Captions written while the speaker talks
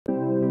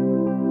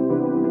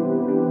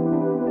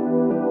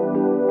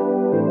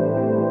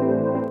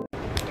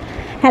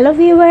Hello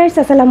viewers,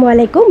 আসসালামু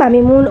আলাইকুম। আমি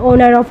মুন,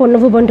 ওনার অফ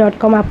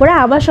OnnoVubon.com। আপুরা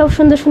আবার সব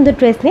সুন্দর সুন্দর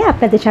ড্রেস নিয়ে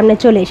আপনাদের সামনে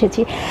চলে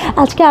এসেছি।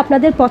 আজকে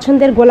আপনাদের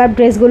পছন্দের গোলাপ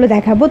ড্রেসগুলো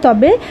দেখাবো।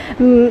 তবে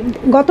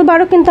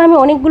গতবারও কিন্তু আমি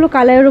অনেকগুলো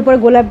কালারের উপর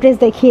গোলাপ ড্রেস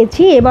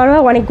দেখিয়েছি, এবারও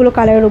অনেকগুলো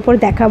কালারের উপর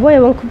দেখাবো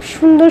এবং খুব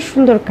সুন্দর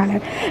সুন্দর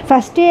কালার।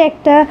 ফার্স্টে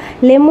একটা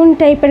লেমন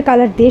টাইপের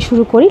কালার দিয়ে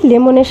শুরু করি।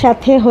 লেমনের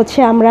সাথে হচ্ছে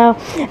আমরা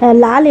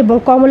লাল এবং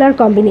কমলার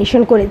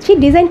কম্বিনেশন করেছি।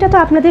 ডিজাইনটা তো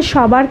আপনাদের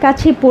সবার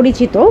কাছেই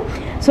পরিচিত,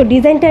 সো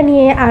ডিজাইনটা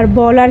নিয়ে আর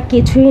বলার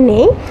কিছুই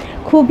নেই।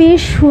 খুবই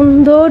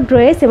সুন্দর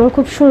ড্রেস এবং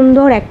খুব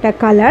সুন্দর একটা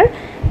কালার,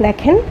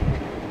 দেখেন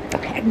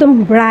একদম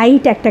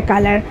ব্রাইট একটা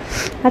কালার।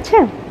 আচ্ছা,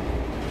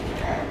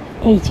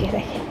 এই যে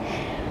দেখেন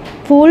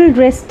ফুল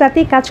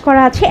ড্রেসটাতে কাজ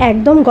করা আছে,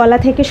 একদম গলা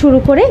থেকে শুরু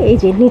করে এই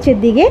যে নিচের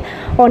দিকে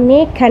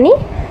অনেকখানি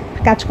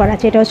কাজ করা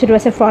আছে। এটা হচ্ছে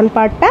ড্রেসের ফ্রন্ট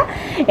পার্টটা,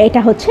 এটা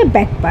হচ্ছে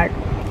ব্যাক পার্ট,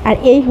 আর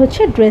এই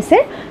হচ্ছে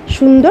ড্রেসের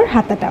সুন্দর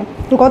হাতাটা।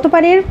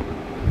 গতবারের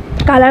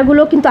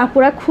কালারগুলো কিন্তু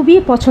আপুরা খুবই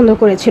পছন্দ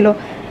করেছিল।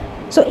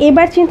 সো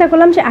এবার চিন্তা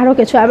করলাম যে আরও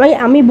কিছু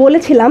আমি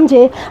বলেছিলাম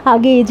যে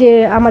আগে যে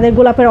আমাদের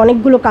গোলাপের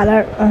অনেকগুলো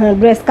কালার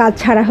ড্রেস কাজ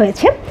ছাড়া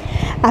হয়েছে।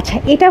 আচ্ছা,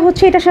 এটা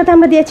হচ্ছে এটার সাথে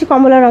আমরা দিয়েছি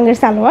কমলা রঙের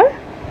সালোয়ার,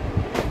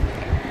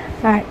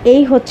 আর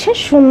এই হচ্ছে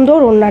সুন্দর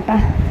ওড়নাটা।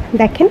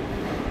 দেখেন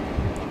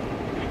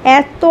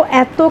এত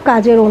এত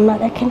কাজের ওড়না,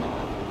 দেখেন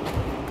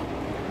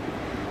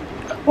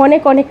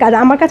অনেক অনেক কাজ।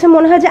 আমার কাছে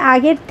মনে হয় যে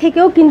আগের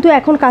থেকেও কিন্তু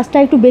এখন কাজটা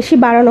একটু বেশি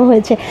বাড়ানো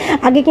হয়েছে।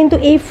 আগে কিন্তু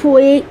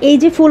এই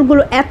যে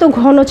ফুলগুলো এত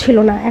ঘন ছিল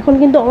না, এখন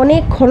কিন্তু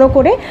অনেক ঘন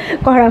করে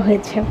করা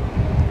হয়েছে।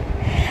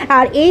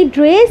 আর এই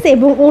ড্রেস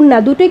এবং ওড়না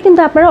দুটোই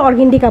কিন্তু আপনারা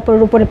অর্গেন্ডি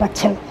কাপড়ের উপরে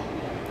পাচ্ছেন।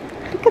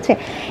 ঠিক আছে,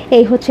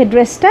 এই হচ্ছে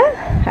ড্রেসটা,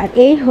 আর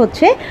এই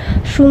হচ্ছে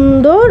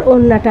সুন্দর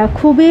ওড়নাটা।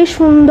 খুবই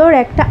সুন্দর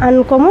একটা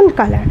আনকমন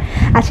কালার।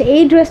 আচ্ছা,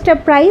 এই ড্রেসটার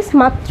প্রাইস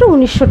মাত্র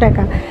 1900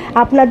 টাকা।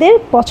 আপনাদের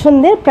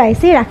পছন্দের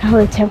প্রাইসেই রাখা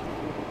হয়েছে।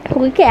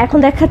 ওকে, এখন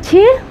দেখাচ্ছি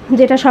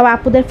যেটা সব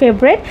আপুদের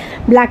ফেভারিট,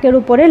 ব্ল্যাকের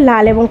উপরে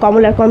লাল এবং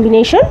কমলার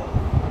কম্বিনেশন।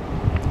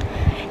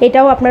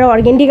 এটাও আপনারা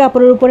অর্গেন্ডি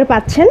কাপড়ের উপরে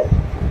পাচ্ছেন।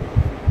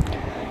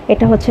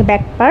 এটা হচ্ছে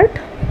ব্যাক পার্ট,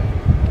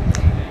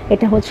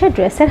 এটা হচ্ছে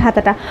ড্রেসের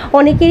হাতাটা।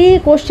 অনেকেরই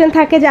কোশ্চেন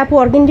থাকে যে আপু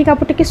অর্গেন্ডি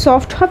কাপড়টা কি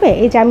সফট হবে?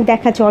 এই যে আমি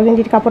দেখাচ্ছি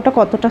অর্গেন্ডির কাপড়টা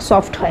কতটা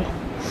সফট হয়।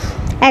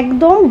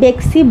 একদম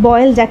বেক্সি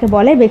বয়েল যাকে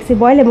বলে, বেক্সি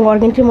বয়েল এবং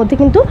অর্গেন্ডির মধ্যে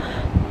কিন্তু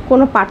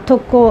কোনো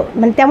পার্থক্য,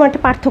 মানে তেমন একটা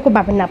পার্থক্য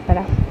পাবেন না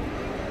আপনারা।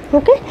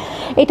 ওকে,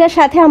 এটার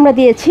সাথে আমরা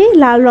দিয়েছি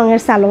লাল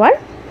রঙের সালোয়ার,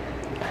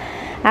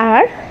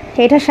 আর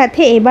এটার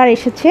সাথে এবার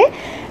এসেছে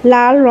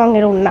লাল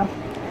রঙের ওড়না।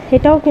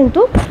 এটাও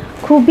কিন্তু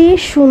খুবই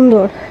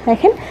সুন্দর,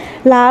 দেখেন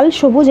লাল,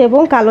 সবুজ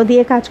এবং কালো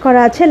দিয়ে কাজ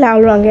করা আছে লাল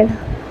রঙের।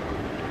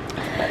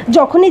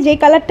 যখনই যে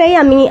কালারটাই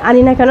আমি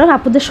আনি না কেন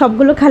আপুদের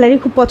সবগুলো কালারই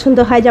খুব পছন্দ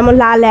হয়, যেমন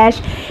লাল অ্যাশ,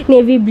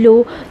 নেভি ব্লু।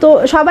 তো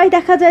সবাই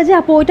দেখা যায় যে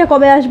আপু ওইটা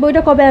কবে আসবে,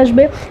 ওইটা কবে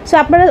আসবে। সো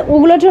আপনারা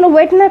ওগুলোর জন্য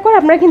ওয়েট না করে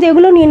আপনারা কিন্তু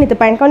এগুলো নিয়ে নিতে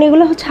পারেন, কারণ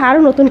এগুলো হচ্ছে আরও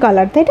নতুন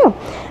কালার, তাই না?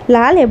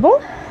 লাল এবং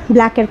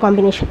ব্ল্যাকের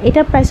কম্বিনেশন।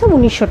 এটার প্রাইসও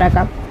 1900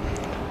 টাকা।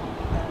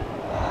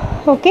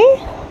 ওকে,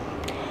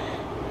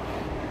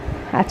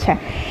 আচ্ছা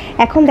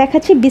এখন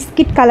দেখাচ্ছি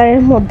বিস্কিট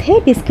কালারের মধ্যে।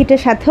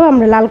 বিস্কিটের সাথেও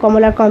আমরা লাল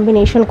কমলার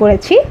কম্বিনেশন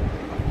করেছি।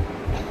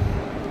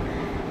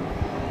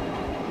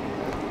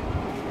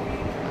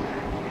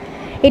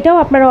 এটাও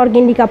আপনারা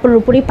অর্গেন্ডি কাপড়ের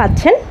উপরেই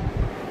পাচ্ছেন।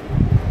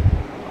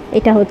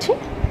 এটা হচ্ছে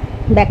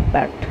ব্যাক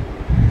পার্ট,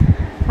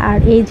 আর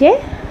এই যে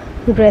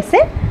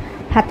ড্রেসের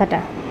হাতাটা।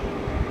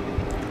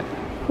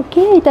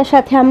 ওকে, এটার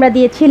সাথে আমরা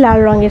দিয়েছি লাল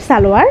রঙের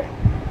সালোয়ার,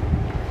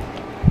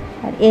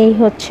 আর এই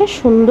হচ্ছে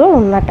সুন্দর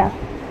ওড়নাটা।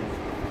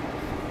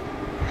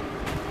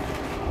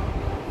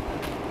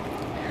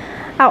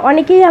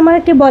 অনেকেই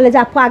আমাকে বলে যে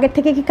আপু আগের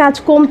থেকে কি কাজ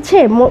কমছে?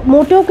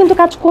 মোটেও কিন্তু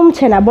কাজ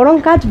কমছে না, বরং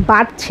কাজ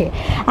বাড়ছে।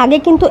 আগে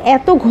কিন্তু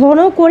এত ঘন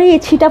করে এই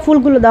ছিটা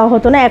ফুলগুলো দেওয়া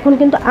হতো না, এখন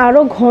কিন্তু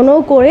আরও ঘন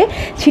করে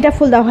ছিটা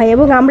ফুল দেওয়া হয়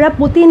এবং আমরা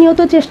প্রতিনিয়ত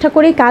চেষ্টা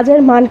করি কাজের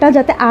মানটা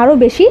যাতে আরও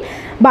বেশি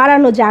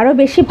বাড়ানো যায়, আরও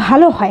বেশি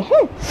ভালো হয়।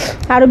 হ্যাঁ,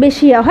 আরও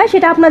বেশি হয়।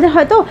 সেটা আপনাদের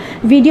হয়তো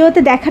ভিডিওতে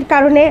দেখার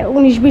কারণে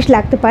 19-20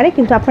 লাগতে পারে,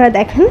 কিন্তু আপনারা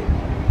দেখেন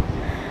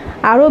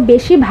আরও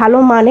বেশি ভালো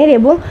মানের,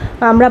 এবং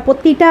আমরা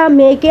প্রতিটা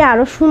মেয়েকে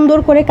আরও সুন্দর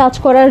করে কাজ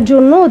করার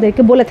জন্য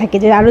ওদেরকে বলে থাকি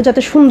যে আরও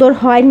যাতে সুন্দর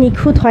হয়,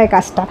 নিখুঁত হয়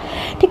কাজটা।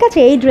 ঠিক আছে,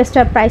 এই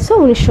ড্রেসটার প্রাইসও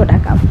 1900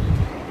 টাকা।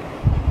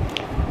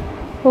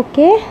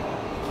 ওকে,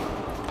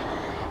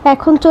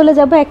 এখন চলে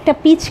যাব একটা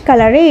পিচ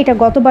কালারে। এটা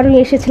গতবারই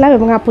এসেছিলাম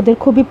এবং আপুদের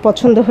খুবই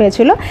পছন্দ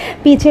হয়েছিল।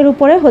 পিচের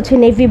উপরে হচ্ছে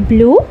নেভি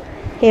ব্লু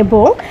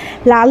এবং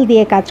লাল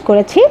দিয়ে কাজ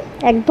করেছি,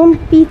 একদম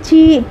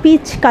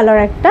পিচ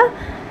কালার একটা।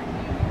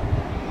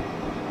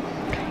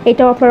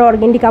 এটাও আপনারা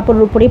অর্গেন্ডি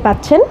কাপড়ের উপরেই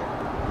পাচ্ছেন।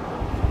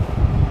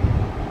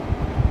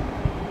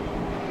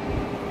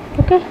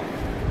 ওকে,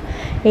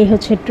 এই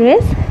হচ্ছে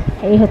ড্রেস,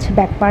 এই হচ্ছে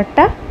ব্যাক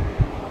পার্টটা,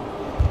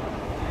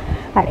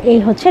 আর এই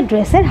হচ্ছে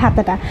ড্রেসের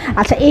হাতাটা।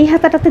 আচ্ছা, এই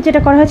হাতাটাতে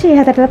যেটা করা হয়েছে, এই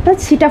হাতাটাতে আপনার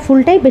ছিটা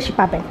ফুলটাই বেশি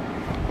পাবেন।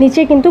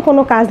 নিচে কিন্তু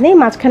কোনো কাজ নেই,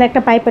 মাঝখানে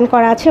একটা পাইপিং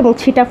করা আছে এবং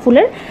ছিটা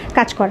ফুলের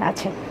কাজ করা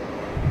আছে।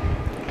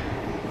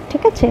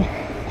 ঠিক আছে,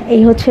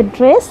 এই হচ্ছে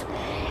ড্রেস।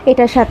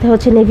 এটার সাথে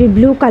হচ্ছে নেভি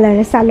ব্লু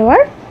কালারের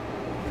সালোয়ার,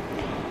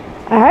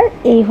 আর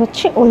এই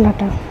হচ্ছে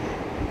ওড়নাটা।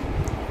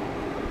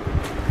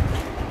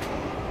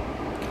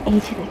 এই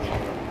যে দেখেন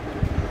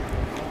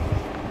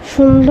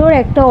সুন্দর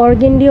একটা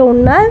অর্গেন্ডি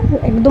ওড়না,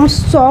 একদম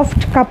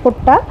সফট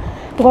কাপড়টা,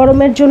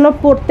 গরমের জন্য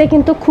পরতে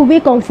কিন্তু খুবই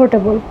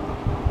কমফোর্টেবল।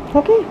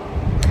 ওকে,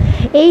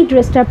 এই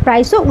ড্রেসটার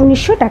প্রাইসও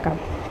 1900 টাকা।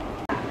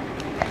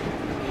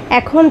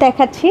 এখন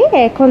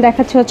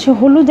দেখাচ্ছি হচ্ছে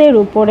হলুদের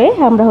উপরে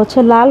আমরা হচ্ছে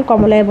লাল,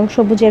 কমলা এবং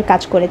সবুজের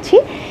কাজ করেছি।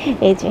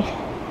 এই যে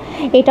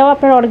এটাও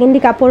আপনার অর্গেন্ডি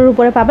কাপড়ের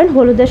উপরে পাবেন,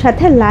 হলুদের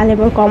সাথে লাল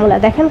এবং কমলা।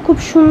 দেখেন খুব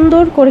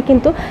সুন্দর করে,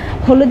 কিন্তু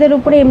হলুদের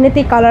উপরে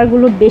এমনিতেই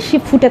কালারগুলো বেশি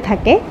ফুটে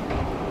থাকে,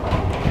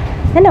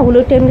 তাই না?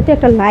 হলুদটা এমনিতে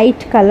একটা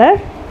লাইট কালার,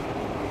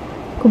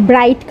 খুব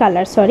ব্রাইট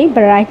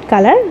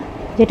কালার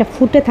যেটা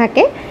ফুটে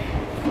থাকে।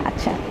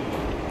 আচ্ছা,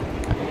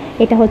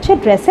 এটা হচ্ছে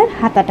ড্রেসের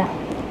হাতাটা।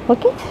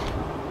 ওকে,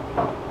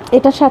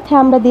 এটার সাথে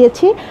আমরা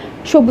দিয়েছি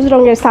সবুজ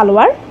রঙের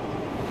সালোয়ার,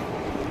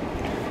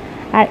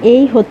 আর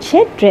এই হচ্ছে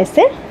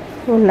ড্রেসের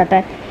ওড়নাটা।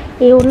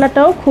 এই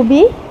ওড়নাটাও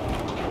খুবই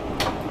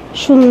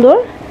সুন্দর,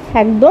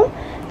 একদম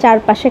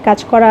চারপাশে কাজ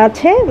করা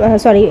আছে,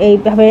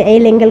 এইভাবে এই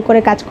লেঙ্গেল করে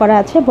কাজ করা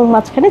আছে এবং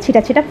মাঝখানে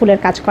ছিটা ছিটা ফুলের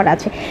কাজ করা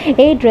আছে।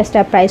 এই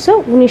ড্রেসটার প্রাইসও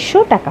 1900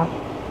 টাকা।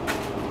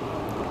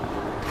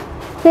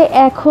 তো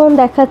এখন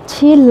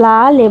দেখাচ্ছি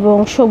লাল এবং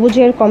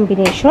সবুজের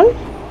কম্বিনেশন।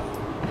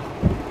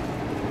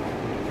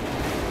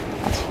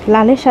 আচ্ছা,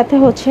 লালের সাথে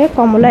হচ্ছে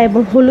কমলা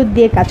এবং হলুদ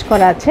দিয়ে কাজ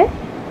করা আছে।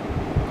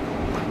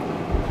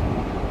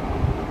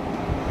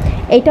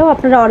 এটাও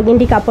আপনারা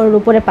অর্গেন্ডি কাপড়ের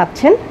উপরে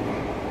পাচ্ছেন।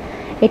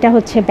 এটা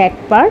হচ্ছে ব্যাক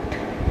পার্ট,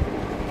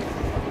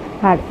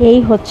 আর এই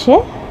হচ্ছে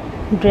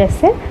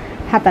ড্রেসের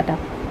হাতাটা।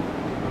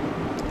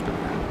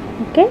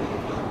 ওকে,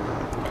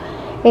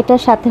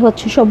 এটার সাথে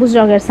হচ্ছে সবুজ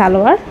রঙের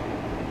সালোয়ার।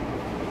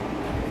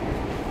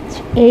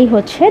 এই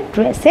হচ্ছে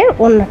ড্রেসের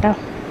ওড়নাটা।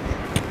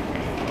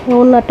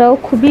 ওড়নাটাও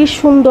খুবই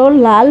সুন্দর,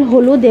 লাল,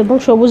 হলুদ এবং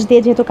সবুজ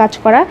দিয়ে যেহেতু কাজ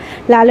করা,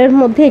 লালের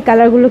মধ্যে এই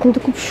কালারগুলো কিন্তু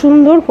খুব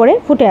সুন্দর করে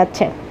ফুটে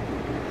আছে।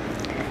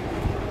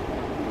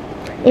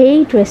 এই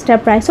ড্রেসটার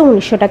প্রাইসও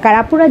 1900 টাকা। আর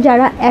আপুরা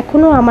যারা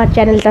এখনও আমার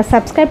চ্যানেলটা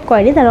সাবস্ক্রাইব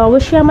করেনি তারা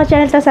অবশ্যই আমার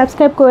চ্যানেলটা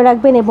সাবস্ক্রাইব করে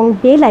রাখবেন এবং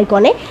বেল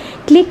আইকনে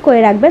ক্লিক করে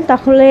রাখবেন,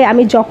 তাহলে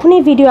আমি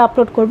যখনই ভিডিও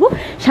আপলোড করব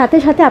সাথে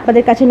সাথে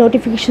আপনাদের কাছে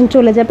নোটিফিকেশন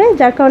চলে যাবে,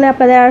 যার কারণে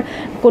আপনাদের আর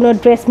কোনো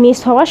ড্রেস মিস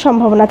হওয়ার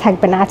সম্ভাবনা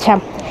থাকবে না। আচ্ছা,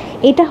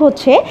 এটা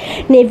হচ্ছে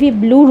নেভি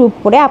ব্লুর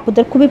উপরে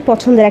আপুদের খুবই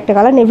পছন্দের একটা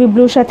কালার। নেভি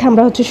ব্লুর সাথে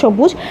আমরা হচ্ছে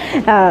সবুজ,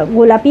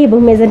 গোলাপি এবং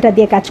মেজেন্টা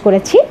দিয়ে কাজ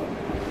করেছি।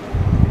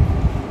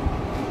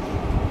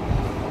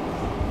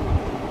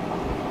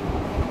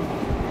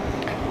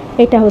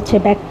 এটা হচ্ছে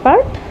ব্যাক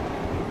পার্ট,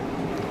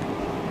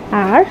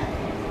 আর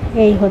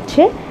এই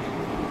হচ্ছে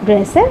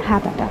ড্রেসের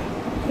হাতাটা।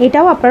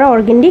 এটাও আপনারা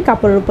অর্গেন্ডি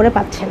কাপড়ের উপরে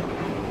পাচ্ছেন।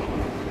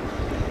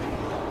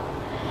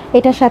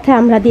 এটার সাথে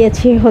আমরা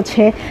দিয়েছি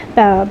হচ্ছে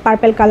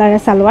পার্পল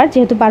কালারের সালোয়ার,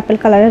 যেহেতু পার্পল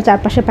কালারের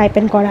চারপাশে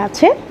পাইপিং করা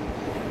আছে।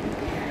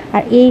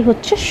 আর এই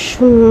হচ্ছে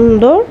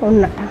সুন্দর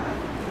ওড়নাটা।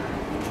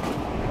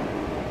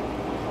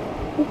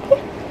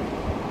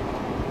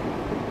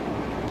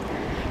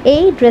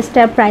 এই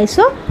ড্রেসটার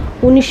প্রাইসও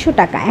 1900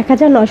 টাকা,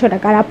 1900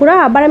 টাকা। আর আপুরা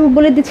আবার আমি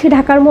বলে দিচ্ছি,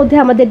 ঢাকার মধ্যে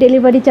আমাদের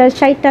ডেলিভারি চার্জ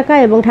 60 টাকা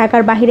এবং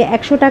ঢাকার বাইরে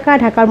 100 টাকা।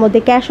 ঢাকার মধ্যে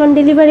ক্যাশ অন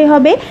ডেলিভারি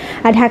হবে,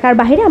 আর ঢাকার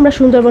বাইরে আমরা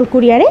সুন্দরবন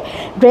কুরিয়ারে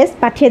ড্রেস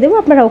পাঠিয়ে দেবো।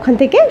 আপনারা ওখান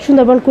থেকে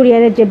সুন্দরবন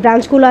কুরিয়ারের যে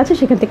ব্রাঞ্চগুলো আছে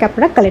সেখান থেকে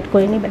আপনারা কালেক্ট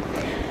করে নেবেন।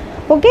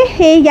 ওকে,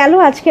 এই গেল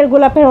আজকের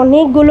গোলাপের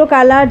অনেকগুলো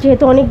কালার।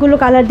 যেহেতু অনেকগুলো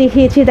কালার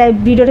দেখিয়েছি তাই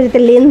ভিডিওটা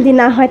যাতে লেন্দি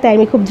না হয় তাই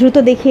আমি খুব দ্রুত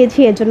দেখিয়েছি,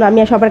 এর জন্য আমি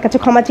সবার কাছে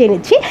ক্ষমা চেয়ে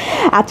নিচ্ছি।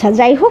 আচ্ছা,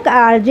 যাই হোক,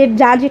 আর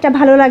যার যেটা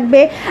ভালো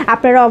লাগবে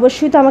আপনারা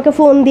অবশ্যই তো আমাকে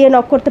ফোন দিয়ে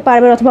নক করতে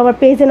পারবেন অথবা আমার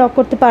পেজে নক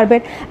করতে পারবেন।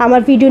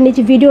 আমার ভিডিওর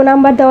নিচে ভিডিও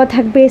নাম্বার দেওয়া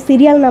থাকবে,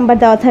 সিরিয়াল নাম্বার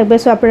দেওয়া থাকবে।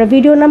 সো আপনারা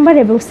ভিডিও নাম্বার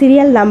এবং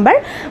সিরিয়াল নাম্বার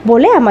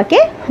বলে আমাকে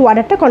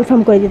অর্ডারটা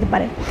কনফার্ম করে দিতে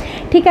পারেন।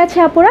 ঠিক আছে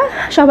আপুরা,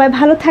 সবাই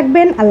ভালো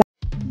থাকবেন। আল্লাহ।